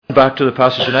Back to the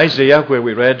passage in Isaiah where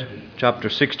we read chapter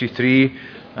 63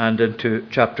 and into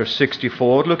chapter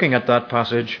 64, looking at that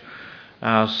passage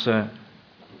as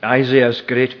Isaiah's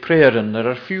great prayer. And there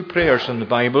are few prayers in the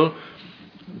Bible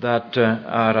that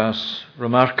are as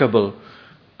remarkable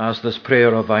as this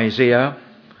prayer of Isaiah.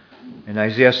 In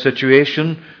Isaiah's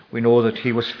situation, we know that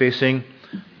he was facing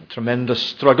a tremendous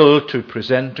struggle to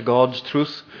present God's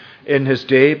truth in his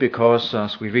day, because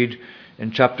as we read in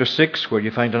chapter 6, where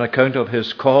you find an account of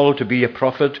his call to be a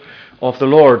prophet of the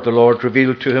Lord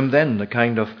revealed to him then the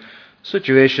kind of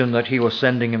situation that he was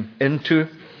sending him into,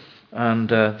 and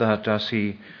that as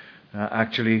he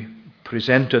actually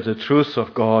presented the truth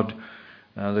of God,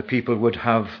 the people would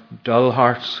have dull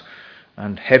hearts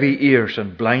and heavy ears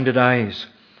and blinded eyes,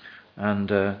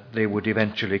 and they would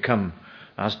eventually come,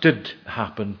 as did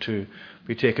happen, to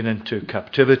be taken into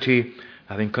captivity,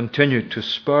 having continued to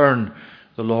spurn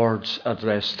the Lord's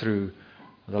address through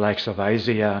the likes of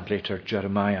Isaiah and later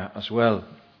Jeremiah as well.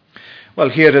 Well,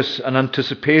 here is an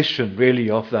anticipation really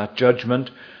of that judgment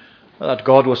that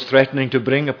God was threatening to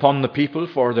bring upon the people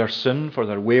for their sin, for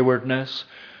their waywardness,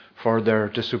 for their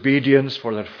disobedience,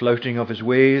 for their flouting of his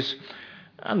ways,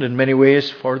 and in many ways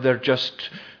for their just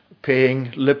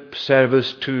paying lip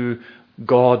service to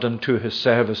God and to his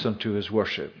service and to his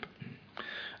worship.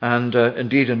 And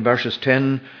indeed in verses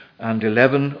 10 and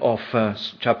 11 of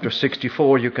chapter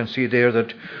 64, you can see there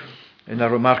that in a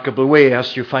remarkable way,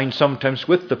 as you find sometimes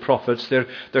with the prophets,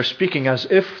 they're speaking as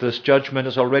if this judgment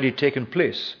has already taken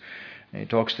place. And he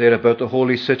talks there about the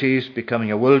holy cities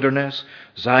becoming a wilderness,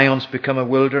 Zion's become a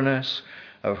wilderness,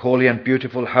 our holy and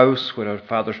beautiful house where our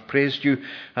fathers praised you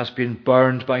has been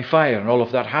burned by fire. And all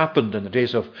of that happened in the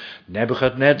days of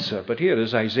Nebuchadnezzar. But here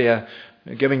is Isaiah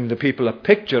giving the people a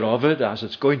picture of it as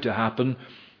it's going to happen,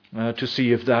 to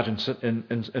see if that in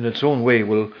its own way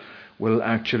will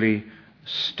actually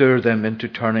stir them into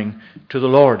turning to the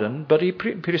Lord. But he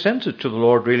presents it to the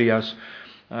Lord really as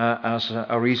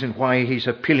a reason why he's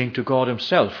appealing to God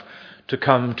himself to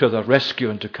come to their rescue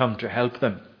and to come to help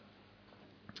them.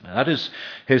 That is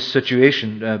his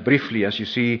situation. Briefly, as you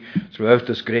see throughout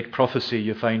this great prophecy,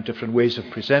 you find different ways of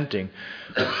presenting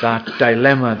that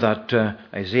dilemma that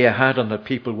Isaiah had and that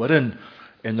people were in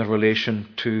their relation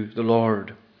to the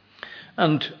Lord.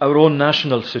 And our own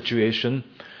national situation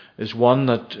is one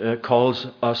that calls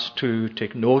us to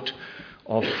take note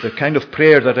of the kind of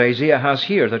prayer that Isaiah has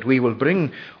here, that we will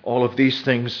bring all of these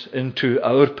things into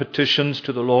our petitions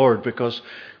to the Lord, because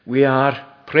we are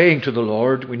praying to the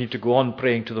Lord. We need to go on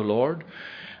praying to the Lord.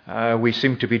 We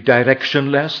seem to be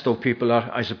directionless, though people are,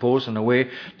 I suppose, in a way,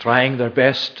 trying their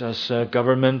best as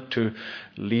government to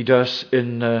lead us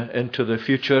into the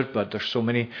future. But there's so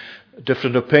many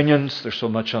different opinions, there's so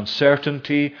much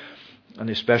uncertainty, and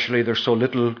especially there's so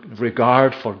little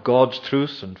regard for God's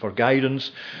truth and for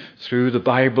guidance through the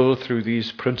Bible, through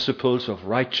these principles of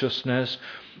righteousness.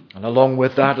 And along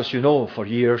with that, as you know, for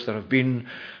years there have been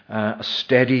a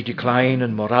steady decline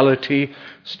in morality,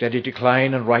 steady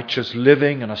decline in righteous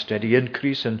living, and a steady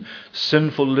increase in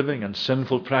sinful living and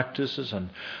sinful practices. And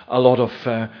a lot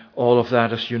of all of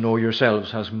that, as you know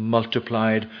yourselves, has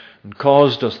multiplied and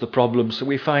caused us the problems that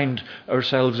we find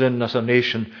ourselves in as a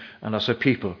nation and as a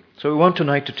people. So we want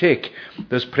tonight to take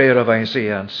this prayer of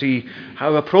Isaiah and see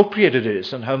how appropriate it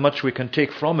is and how much we can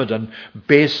take from it and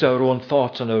base our own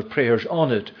thoughts and our prayers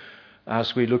on it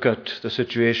as we look at the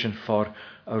situation for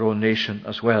our own nation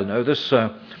as well. Now this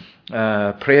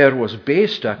prayer was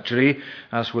based actually,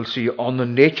 as we'll see, on the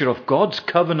nature of God's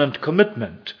covenant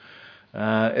commitment.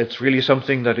 It's really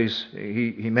something that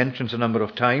he mentions a number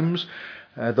of times.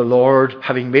 The Lord,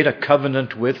 having made a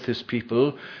covenant with his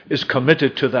people, is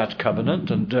committed to that covenant.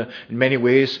 And in many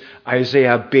ways,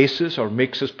 Isaiah bases or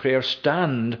makes his prayer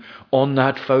stand on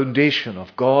that foundation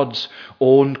of God's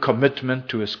own commitment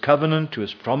to his covenant, to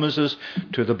his promises,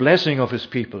 to the blessing of his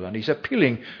people. And he's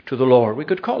appealing to the Lord. We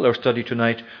could call our study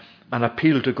tonight an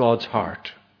appeal to God's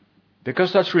heart,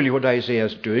 because that's really what Isaiah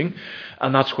is doing,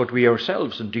 and that's what we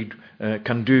ourselves indeed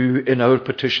can do in our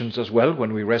petitions as well.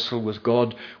 When we wrestle with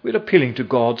God, we're appealing to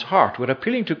God's heart. We're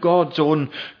appealing to God's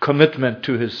own commitment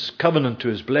to his covenant, to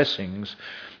his blessings,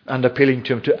 and appealing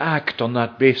to him to act on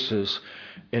that basis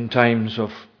in times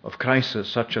of crisis,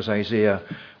 such as Isaiah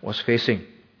was facing.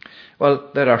 Well,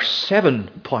 there are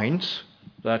 7 points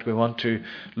that we want to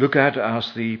look at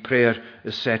as the prayer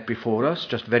is set before us.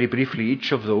 Just very briefly,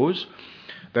 each of those.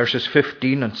 Verses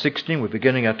 15 and 16, we're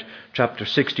beginning at chapter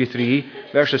 63,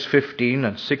 verses 15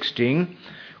 and 16.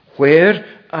 Where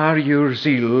are your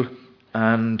zeal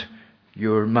and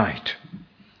your might?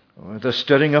 The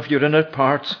stirring of your inner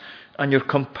parts and your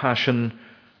compassion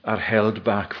are held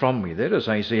back from me. There is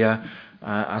Isaiah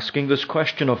asking this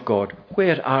question of God: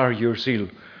 where are your zeal?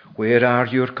 Where are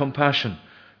your compassion?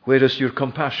 Where is your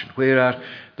compassion? Where are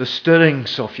the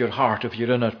stirrings of your heart, of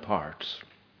your inner parts?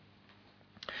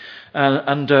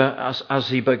 As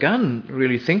he began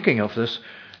really thinking of this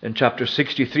in chapter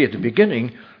 63 at the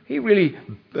beginning, he really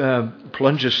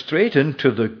plunges straight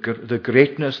into the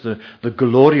greatness, the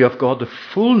glory of God, the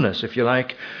fullness, if you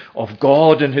like, of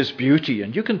God in His beauty.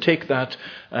 And you can take that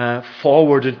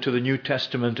forward into the New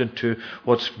Testament, into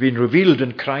what's been revealed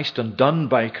in Christ and done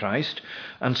by Christ,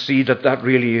 and see that that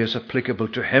really is applicable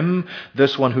to Him,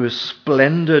 this one who is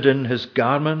splendid in His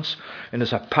garments, in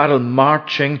His apparel,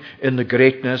 marching in the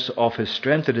greatness of His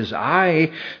strength. It is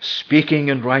I, speaking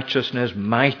in righteousness,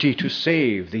 mighty to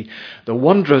save. The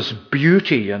wondrous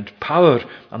beauty and power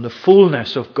and the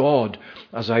fullness of God,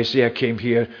 as Isaiah came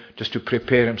here just to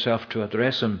prepare himself to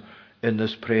address Him in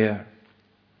this prayer.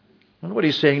 And what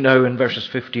he's saying now in verses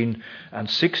 15 and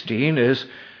 16 is,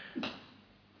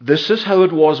 this is how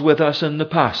it was with us in the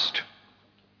past.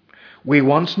 We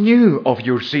once knew of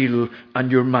your zeal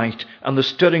and your might and the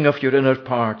stirring of your inner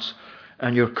parts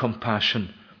and your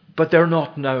compassion, but they're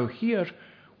not now here.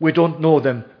 We don't know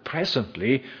them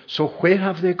presently, so where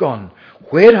have they gone?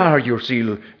 Where are your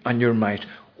zeal and your might?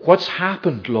 What's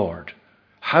happened, Lord?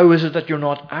 How is it that you're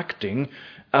not acting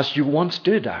as you once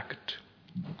did act?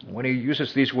 When he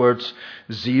uses these words,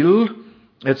 zeal,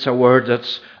 it's a word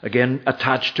that's, again,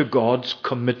 attached to God's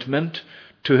commitment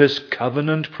to His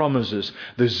covenant promises.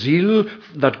 The zeal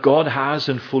that God has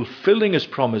in fulfilling His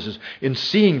promises, in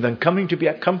seeing them coming to be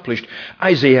accomplished.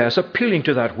 Isaiah is appealing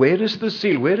to that. Where is the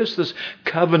zeal? Where is this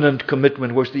covenant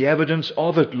commitment? Where's the evidence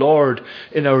of it, Lord,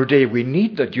 in our day? We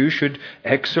need that you should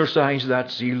exercise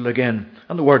that zeal again.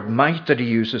 And the word might that he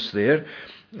uses there,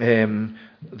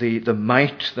 the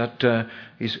might that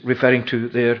he's referring to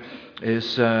there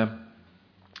is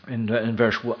in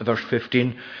verse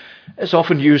 15, is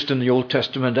often used in the Old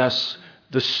Testament as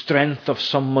the strength of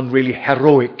someone really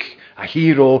heroic, a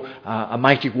hero, a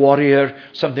mighty warrior,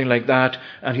 something like that.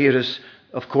 And here is,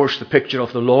 of course, the picture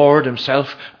of the Lord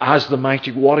Himself as the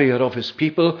mighty warrior of His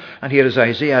people. And here is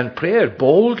Isaiah in prayer,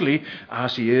 boldly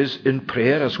as he is in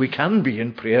prayer, as we can be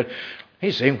in prayer.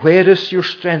 He's saying, where is your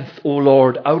strength, O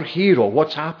Lord, our hero?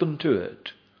 What's happened to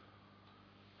it?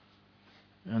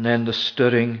 And then the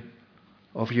stirring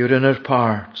of your inner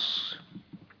parts.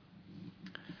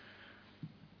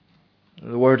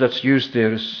 The word that's used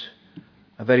there is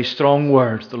a very strong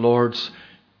word. The Lord's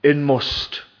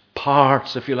inmost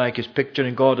parts, if you like, is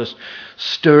picturing God as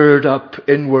stirred up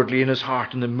inwardly in His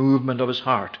heart, in the movement of His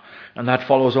heart. And that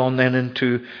follows on then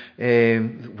into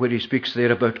where he speaks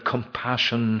there about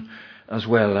compassion as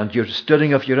well. And your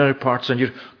stirring of your inner parts and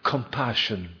your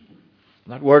compassion.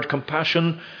 That word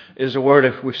compassion is a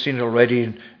word, we've seen it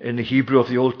already in the Hebrew of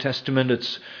the Old Testament.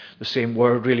 It's the same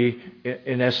word really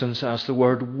in essence as the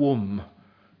word womb.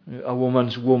 A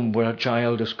woman's womb where a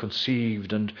child is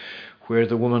conceived and where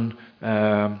the woman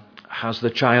has the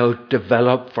child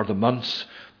develop for the months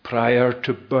prior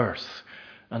to birth.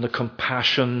 And the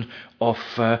compassion of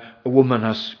a woman,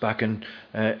 as back in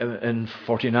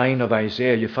 49 of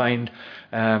Isaiah, you find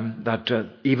that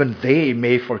even they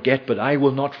may forget, but I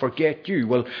will not forget you.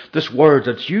 Well, this word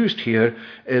that's used here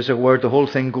is a word, the whole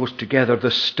thing goes together.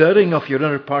 The stirring of your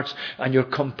inner parts and your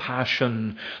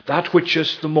compassion. That which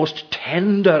is the most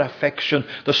tender affection,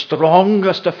 the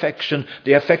strongest affection,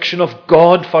 the affection of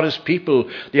God for His people.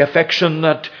 The affection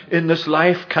that in this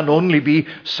life can only be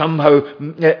somehow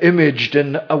imaged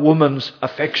in a woman's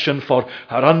affection for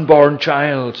her unborn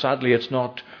child. Sadly, it's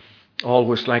not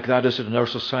always like that, is it, in our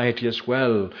society as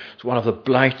well? It's one of the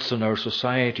blights in our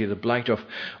society, the blight of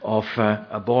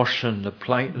abortion, the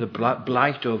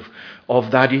blight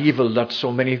of that evil that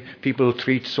so many people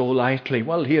treat so lightly.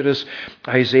 Well, here is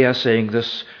Isaiah saying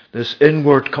this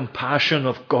inward compassion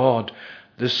of God,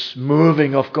 this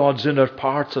moving of God's inner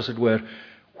parts, as it were.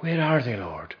 Where are they,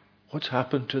 Lord? What's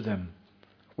happened to them?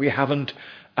 We haven't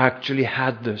actually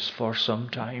had this for some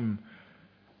time.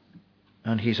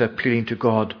 And he's appealing to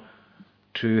God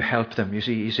to help them. You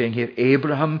see, he's saying here,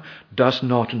 Abraham does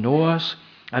not know us,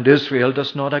 and Israel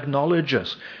does not acknowledge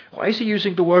us. Why is he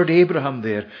using the word Abraham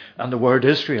there and the word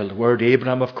Israel? The word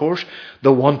Abraham, of course,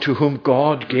 the one to whom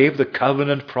God gave the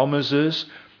covenant promises,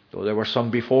 though there were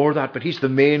some before that, but he's the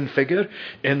main figure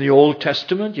in the Old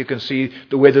Testament. You can see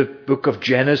the way the book of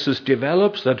Genesis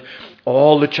develops, that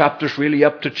all the chapters really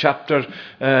up to chapter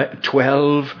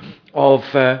 12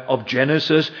 of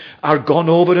Genesis are gone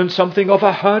over in something of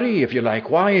a hurry, if you like.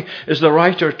 Why is the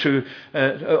writer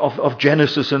of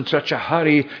Genesis in such a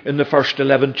hurry in the first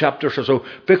 11 chapters or so?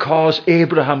 Because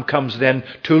Abraham comes then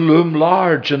to loom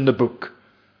large in the book.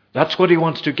 That's what he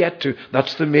wants to get to.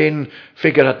 That's the main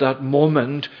figure at that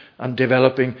moment, and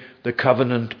developing the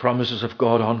covenant promises of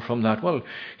God on from that. Well,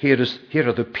 here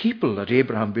are the people that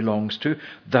Abraham belongs to,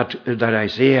 that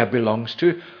Isaiah belongs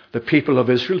to, the people of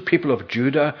Israel, people of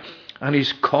Judah, and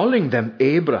he's calling them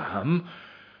Abraham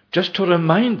just to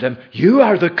remind them, you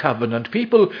are the covenant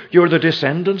people, you're the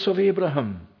descendants of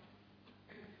Abraham.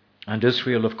 And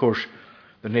Israel, of course,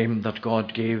 the name that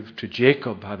God gave to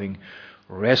Jacob, having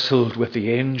wrestled with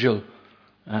the angel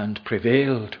and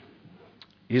prevailed.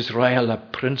 Israel, a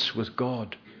prince with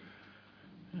God.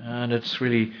 And it's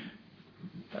really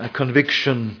a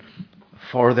conviction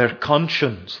for their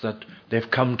conscience that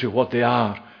they've come to what they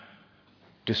are,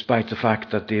 despite the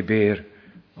fact that they bear,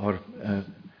 or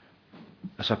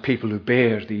as a people who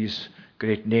bear these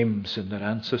great names in their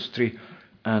ancestry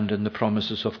and in the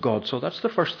promises of God. So that's the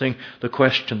first thing, the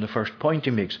question, the first point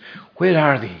he makes. Where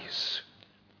are these?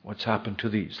 What's happened to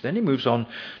these? Then he moves on,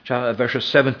 verses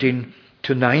 17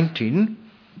 to 19,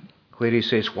 where he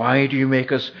says, why do you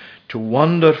make us to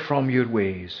wander from your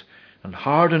ways and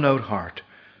harden our heart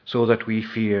so that we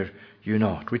fear you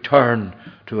not? Return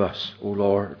to us, O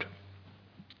Lord.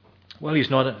 Well, he's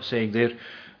not saying there,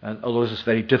 and although this is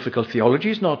very difficult theology,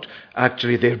 he's not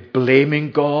actually there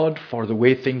blaming God for the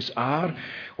way things are.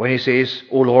 When he says,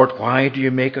 O Lord, why do you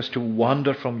make us to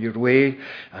wander from your way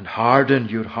and harden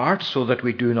your heart so that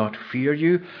we do not fear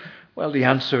you? Well, the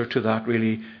answer to that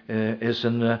really is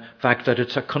in the fact that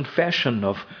it's a confession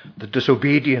of the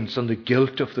disobedience and the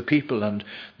guilt of the people, and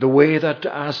the way that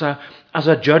as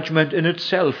a judgment in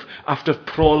itself, after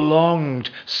prolonged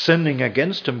sinning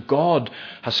against him, God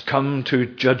has come to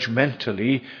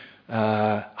judgmentally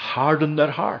harden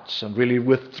their hearts and really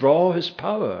withdraw his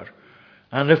power.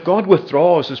 And if God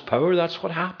withdraws his power, that's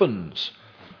what happens.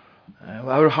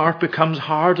 Our heart becomes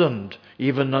hardened,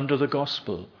 even under the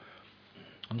gospel.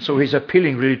 And so he's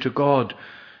appealing really to God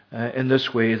in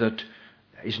this way, that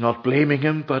he's not blaming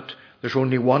him, but there's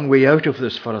only one way out of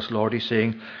this for us, Lord. He's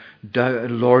saying,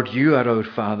 Lord, you are our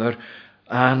Father,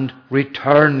 and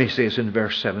return, he says in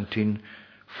verse 17,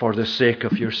 for the sake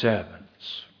of your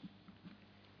servants.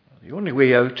 The only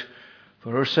way out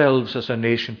for ourselves as a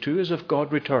nation too is if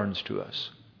God returns to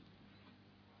us.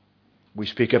 We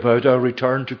speak about our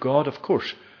return to God, of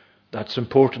course. That's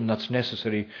important, that's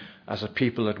necessary as a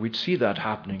people, that we'd see that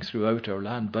happening throughout our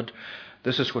land. But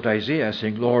this is what Isaiah is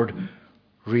saying, Lord,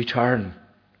 return.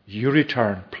 You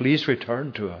return. Please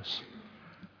return to us.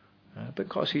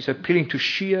 Because he's appealing to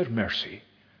sheer mercy.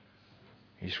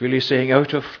 He's really saying,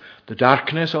 out of the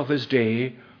darkness of his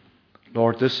day,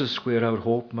 Lord, this is where our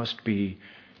hope must be,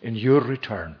 in your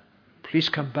return. Please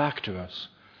come back to us.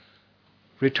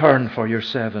 Return for your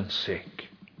servant's sake.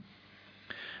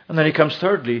 And then he comes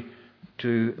thirdly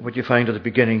to what you find at the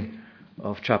beginning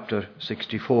of chapter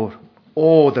 64.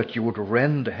 Oh, that you would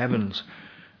rend the heavens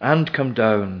and come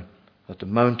down, that the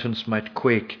mountains might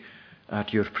quake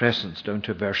at your presence. Down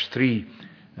to verse 3,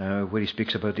 where he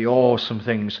speaks about the awesome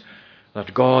things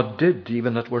that God did,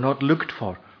 even that were not looked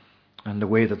for, and the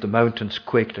way that the mountains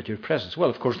quaked at your presence. Well,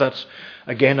 of course, that's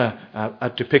again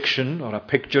a depiction or a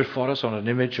picture for us, on an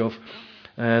image of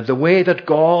the way that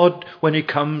God, when he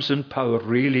comes in power,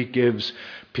 really gives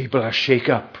people a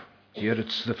shake-up. Here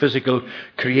it's the physical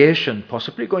creation,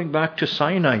 possibly going back to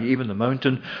Sinai, even the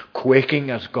mountain quaking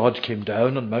as God came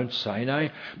down on Mount Sinai.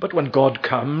 But when God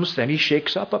comes, then he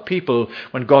shakes up a people.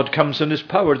 When God comes in his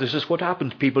power, this is what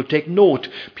happens. People take note.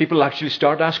 People actually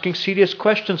start asking serious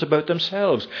questions about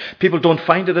themselves. People don't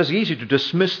find it as easy to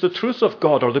dismiss the truth of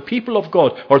God or the people of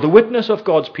God or the witness of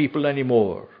God's people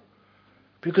anymore.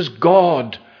 Because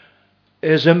God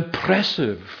is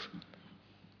impressive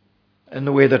in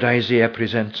the way that Isaiah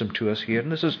presents him to us here. And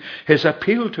this is his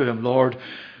appeal to him, Lord,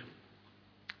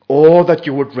 oh, that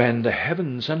you would rend the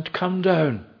heavens and come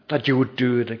down, that you would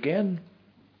do it again.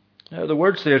 Now, the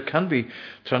words there can be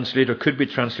translated, or could be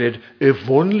translated, if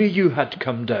only you had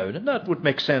come down. And that would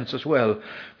make sense as well,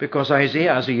 because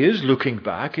Isaiah, as he is looking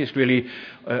back, is really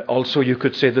also, you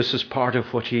could say this is part of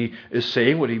what he is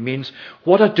saying, what he means.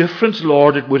 What a difference,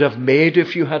 Lord, it would have made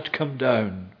if you had come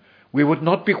down. We would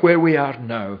not be where we are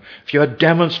now if you had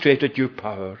demonstrated your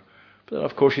power. But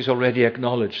of course, he's already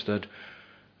acknowledged that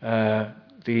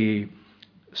the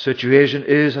situation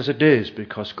is as it is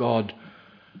because God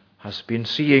has been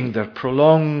seeing their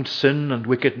prolonged sin and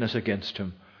wickedness against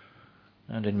him,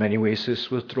 and in many ways has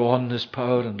withdrawn his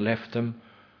power and left them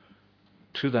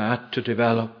to that to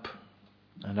develop.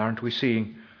 And aren't we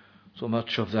seeing so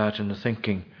much of that in the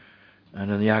thinking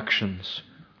and in the actions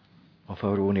of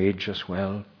our own age as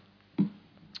well?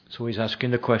 So he's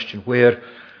asking the question, where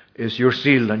is your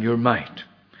zeal and your might?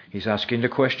 He's asking the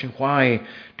question, why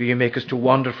do you make us to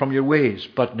wander from your ways?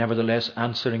 But nevertheless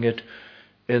answering it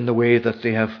in the way that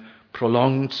they have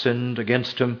prolonged sinned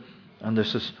against him, and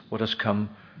this is what has come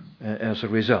as a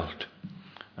result.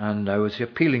 And I was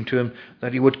appealing to him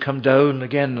that he would come down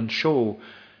again and show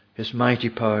his mighty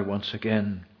power once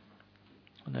again.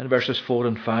 And then verses 4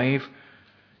 and 5,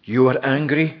 you are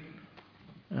angry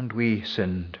and we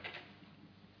sinned.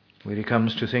 Where he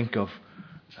comes to think of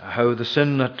how the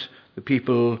sin that the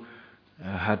people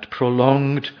had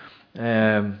prolonged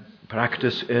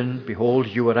practice in, behold,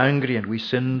 you are angry and we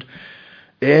sinned.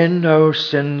 In our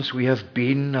sins we have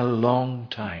been a long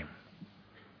time.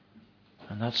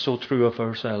 And that's so true of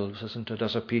ourselves, isn't it,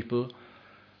 as a people?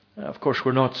 Of course,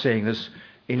 we're not saying this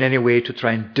in any way to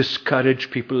try and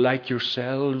discourage people like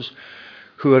yourselves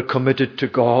who are committed to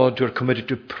God, who are committed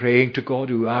to praying to God,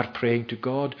 who are praying to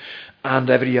God, and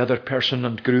every other person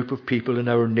and group of people in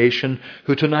our nation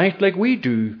who tonight, like we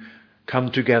do,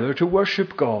 come together to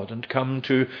worship God and come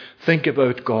to think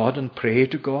about God and pray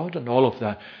to God and all of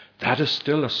that. That is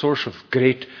still a source of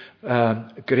great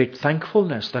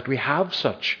thankfulness that we have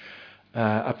such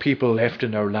a people left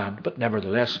in our land. But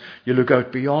nevertheless, you look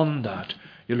out beyond that.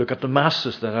 You look at the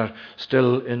masses that are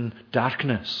still in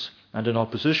darkness and in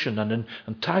opposition and in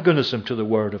antagonism to the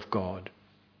Word of God.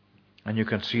 And you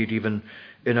can see it even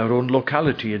in our own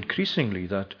locality increasingly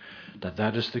that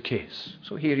is the case.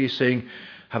 So here he's saying,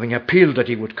 having appealed that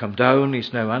he would come down,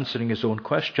 he's now answering his own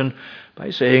question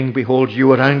by saying, behold,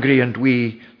 you are angry and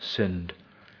we sinned.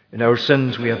 In our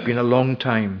sins we have been a long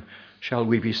time. Shall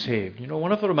we be saved? You know,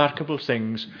 one of the remarkable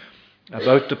things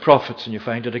about the prophets, and you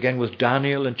find it again with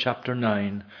Daniel in chapter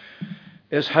 9,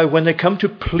 is how when they come to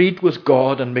plead with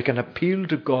God and make an appeal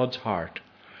to God's heart,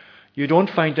 you don't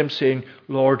find them saying,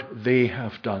 Lord, they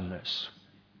have done this.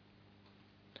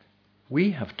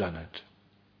 We have done it.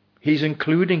 He's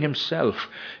including himself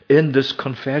in this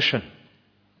confession.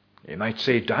 You might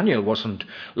say Daniel wasn't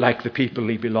like the people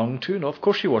he belonged to. No, of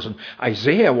course he wasn't.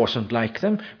 Isaiah wasn't like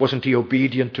them. Wasn't he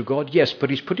obedient to God? Yes,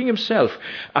 but he's putting himself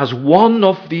as one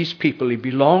of these people. He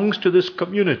belongs to this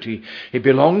community. He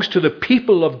belongs to the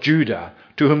people of Judah,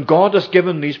 to whom God has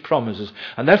given these promises.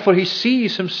 And therefore he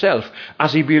sees himself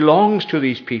as he belongs to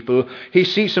these people. He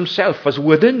sees himself as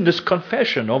within this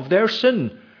confession of their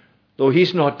sin, though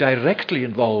he's not directly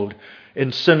involved in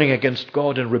sinning against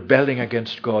God and rebelling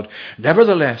against God.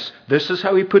 Nevertheless, this is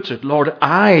how he puts it. Lord,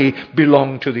 I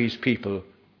belong to these people.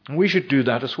 And we should do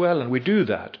that as well, and we do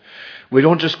that. We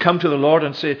don't just come to the Lord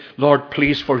and say, Lord,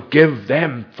 please forgive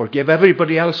them, forgive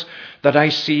everybody else that I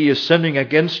see is sinning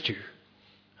against you.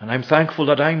 And I'm thankful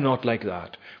that I'm not like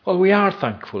that. Well, we are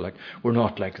thankful we're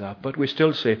not like that, but we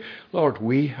still say, Lord,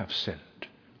 we have sinned.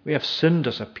 We have sinned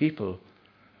as a people.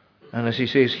 And as he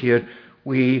says here,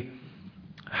 we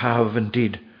have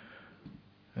indeed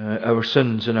our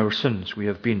sins and our sins. We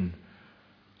have been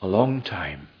a long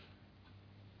time,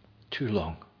 too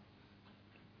long.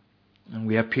 And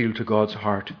we appeal to God's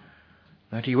heart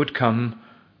that he would come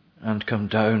and come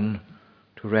down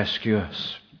to rescue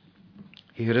us.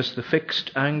 Here is the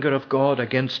fixed anger of God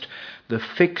against the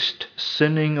fixed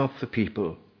sinning of the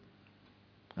people.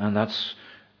 And that's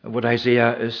what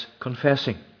Isaiah is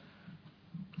confessing.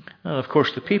 And of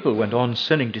course the people went on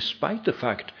sinning despite the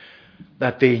fact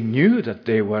that they knew that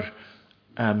they were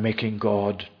making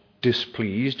God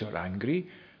displeased or angry.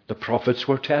 The prophets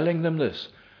were telling them this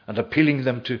and appealing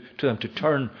to them to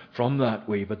turn from that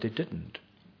way, but they didn't.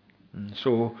 And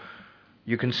so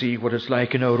you can see what it's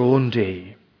like in our own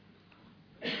day.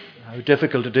 How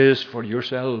difficult it is for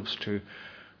yourselves to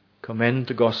commend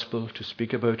the gospel, to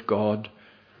speak about God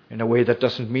in a way that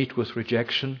doesn't meet with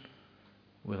rejection,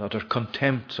 with utter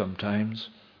contempt sometimes.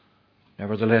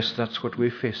 Nevertheless, that's what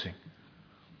we're facing.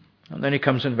 And then he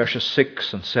comes in verses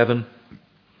 6 and 7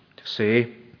 to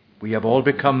say, we have all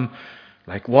become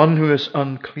like one who is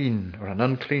unclean, or an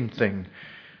unclean thing,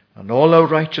 and all our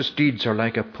righteous deeds are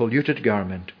like a polluted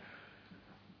garment.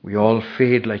 We all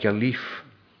fade like a leaf,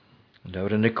 and our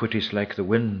iniquities like the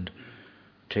wind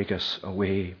take us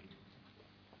away.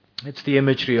 It's the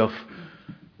imagery of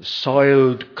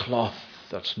soiled cloth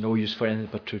that's no use for anything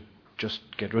but to just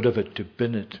get rid of it, to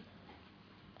bin it.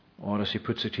 Or as he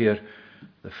puts it here,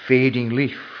 the fading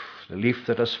leaf, the leaf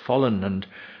that has fallen and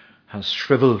has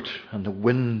shriveled, and the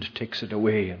wind takes it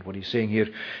away. And what he's saying here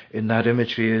in that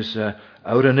imagery is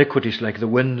our iniquities like the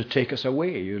wind take us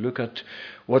away. You look at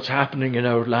what's happening in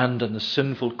our land and the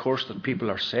sinful course that people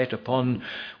are set upon.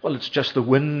 Well, it's just the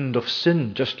wind of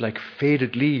sin, just like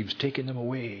faded leaves, taking them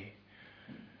away.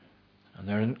 And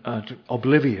they're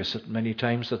oblivious at many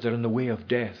times that they're in the way of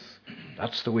death.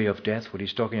 That's the way of death, what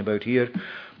he's talking about here.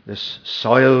 This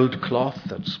soiled cloth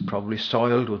that's probably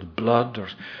soiled with blood or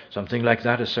something like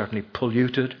that is certainly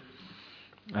polluted.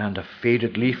 And a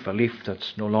faded leaf, a leaf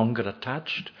that's no longer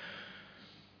attached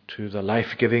to the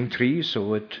life-giving tree,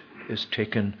 so it is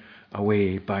taken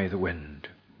away by the wind.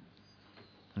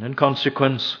 And in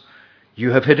consequence,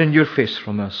 you have hidden your face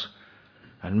from us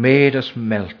and made us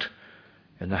melt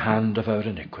in the hand of our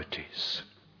iniquities.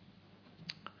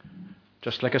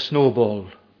 Just like a snowball,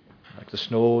 like the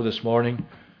snow this morning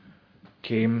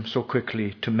came so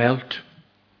quickly to melt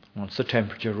once the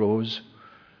temperature rose.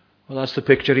 Well, that's the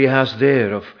picture he has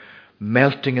there of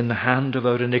melting in the hand of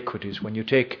our iniquities. When you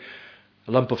take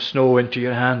a lump of snow into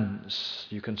your hands,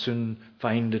 you can soon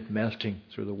find it melting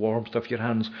through the warmth of your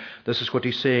hands. This is what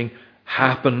he's saying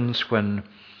happens when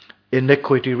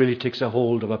iniquity really takes a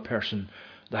hold of a person.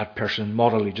 That person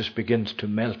morally just begins to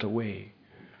melt away.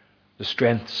 The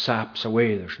strength saps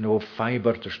away. There's no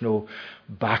fibre, there's no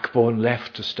backbone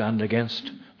left to stand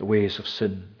against the ways of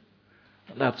sin.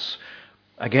 And that's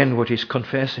again what he's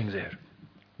confessing there.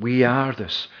 We are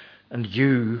this, and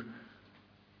you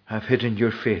have hidden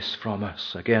your face from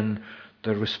us. Again,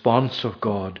 the response of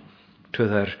God to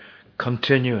their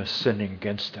continuous sinning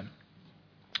against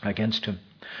him.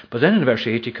 But then in verse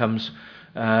 8 he comes,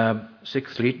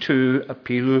 sixthly, to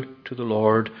appeal to the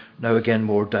Lord, now again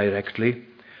more directly.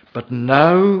 But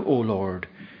now, O Lord,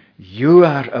 you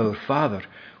are our Father.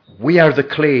 We are the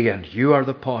clay and you are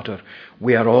the potter.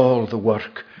 We are all the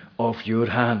work of your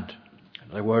hand.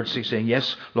 In other words, he's saying,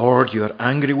 yes, Lord, you are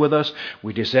angry with us.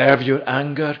 We deserve your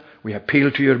anger. We appeal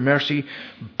to your mercy.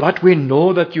 But we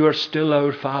know that you are still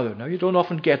our Father. Now, you don't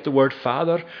often get the word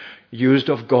Father used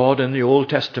of God in the Old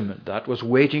Testament. That was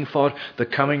waiting for the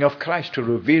coming of Christ to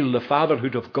reveal the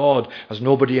fatherhood of God as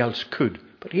nobody else could.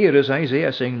 But here is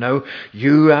Isaiah saying now,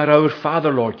 you are our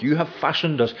Father, Lord. You have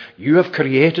fashioned us. You have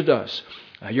created us.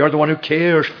 You're the one who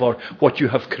cares for what you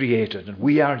have created. And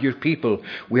we are your people.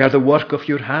 We are the work of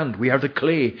your hand. We are the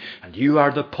clay. And you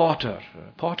are the potter.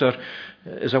 Potter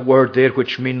is a word there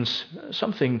which means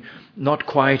something not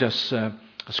quite as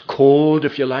cold,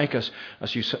 if you like, as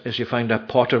you find a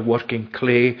potter working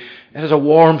clay. It has a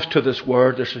warmth to this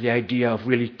word. There's the idea of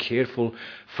really careful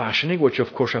fashioning, which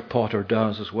of course a potter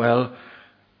does as well.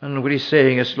 And what he's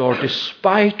saying is, Lord,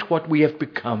 despite what we have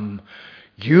become,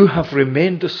 you have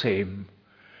remained the same.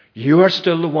 You are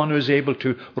still the one who is able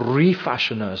to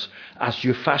refashion us as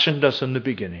you fashioned us in the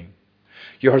beginning.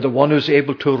 You are the one who is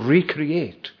able to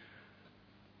recreate,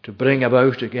 to bring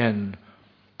about again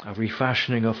a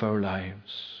refashioning of our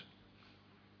lives.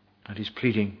 And he's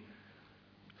pleading,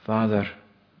 Father,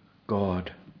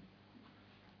 God,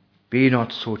 be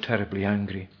not so terribly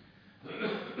angry.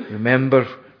 Remember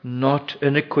not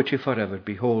iniquity forever.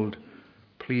 Behold,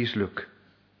 please look,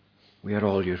 we are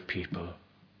all your people.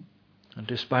 And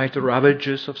despite the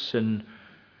ravages of sin,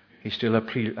 he still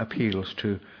appeals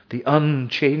to the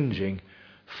unchanging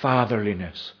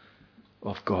fatherliness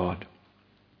of God.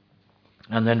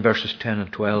 And then verses 10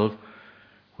 and 12,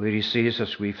 where he says,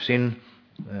 as we've seen,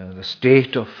 the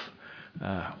state of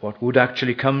what would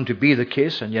actually come to be the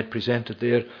case, and yet presented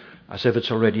there as if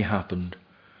it's already happened.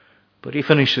 But he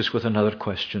finishes with another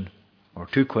question, or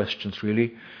two questions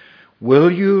really.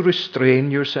 Will you restrain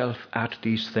yourself at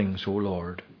these things, O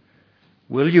Lord?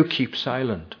 Will you keep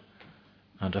silent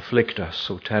and afflict us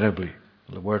so terribly?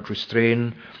 The word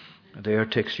restrain there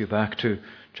takes you back to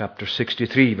chapter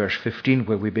 63, verse 15,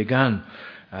 where we began.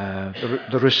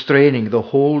 The restraining, the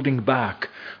holding back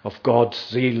of God's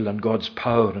zeal and God's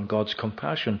power and God's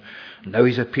compassion. And now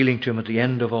he's appealing to him at the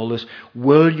end of all this.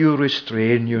 Will you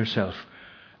restrain yourself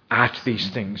at these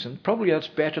things? And probably that's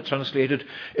better translated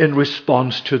in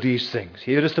response to these things.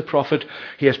 Here is the prophet.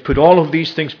 He has put all of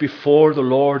these things before the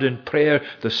Lord in prayer.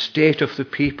 The state of the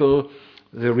people,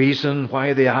 the reason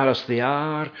why they are as they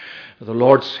are, the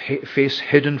Lord's face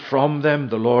hidden from them,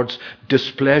 the Lord's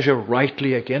displeasure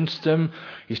rightly against them.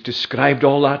 He's described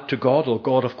all that to God. Well,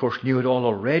 God, of course, knew it all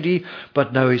already.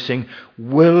 But now he's saying,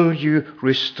 will you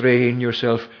restrain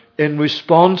yourself in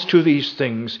response to these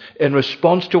things, in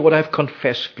response to what I've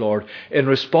confessed, Lord, in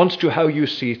response to how you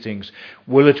see things?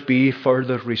 Will it be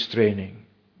further restraining?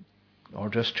 Or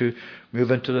just to move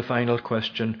into the final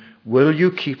question, will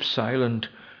you keep silent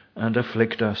and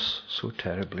afflict us so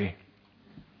terribly?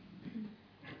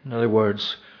 In other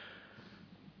words,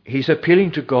 he's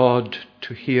appealing to God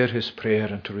to hear his prayer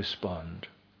and to respond,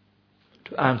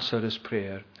 to answer his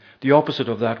prayer. The opposite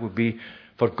of that would be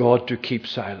for God to keep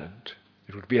silent.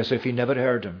 It would be as if he never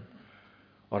heard him,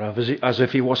 or as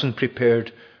if he wasn't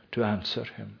prepared to answer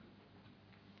him.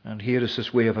 And here is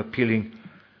his way of appealing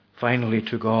finally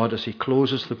to God as he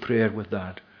closes the prayer with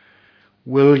that.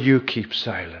 Will you keep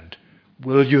silent?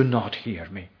 will you not hear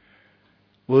me?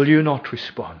 Will you not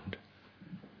respond?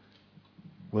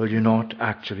 Will you not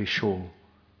actually show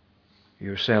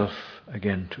yourself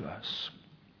again to us?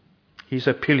 He's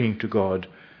appealing to God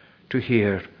to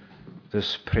hear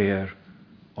this prayer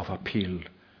of appeal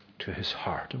to his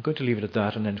heart. I'm going to leave it at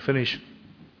that and then finish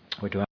with